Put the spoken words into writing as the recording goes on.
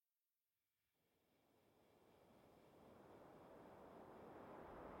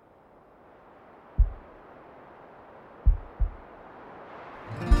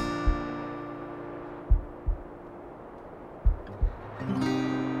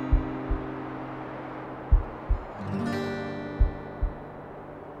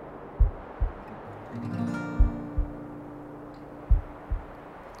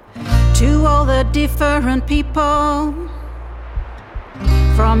all the different people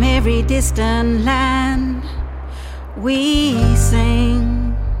from every distant land. We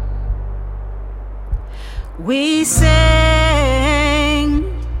sing, we sing.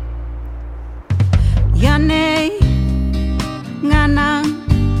 Yane nganang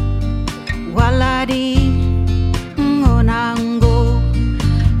waladi ngonango.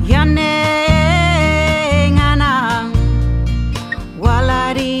 Yane nganang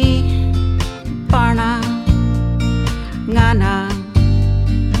waladi parna nganang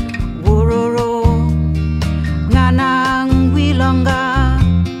wuroro nganang wilonga.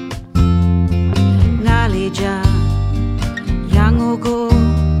 Ngaalija Yangoogoo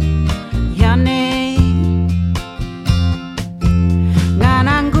Yaanaa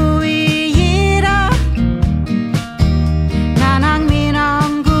nganang guiyira nganang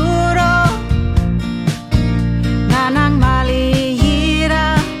minanguro nganang maliyira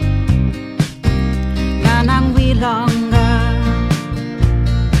nganang wilonga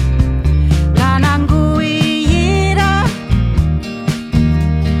nganang guiyira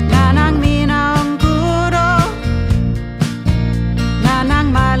nganang minanguro nganang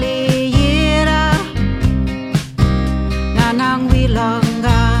maliyira nganang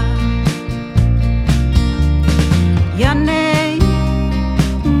wilonga. Yane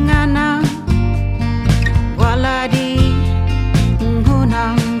nganang waladi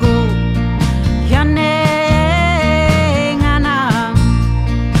ngunango. Yane nganang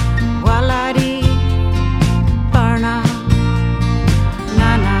waladi parna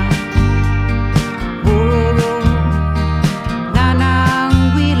nganang wuroro nganang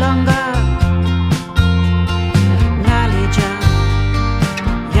wilonga. Ngaalija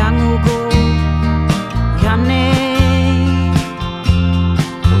Yangoogoo Yaanaa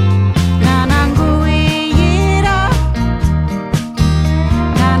nganang guiyira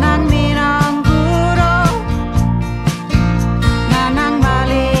nganang minanguro nganang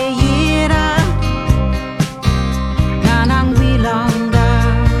maliyira nganang wilonga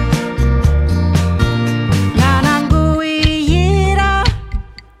nganang guiyira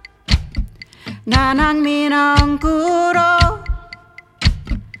nganang minanguro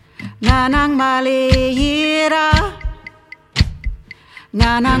nganang maliyira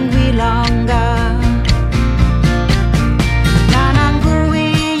nganang wilonga.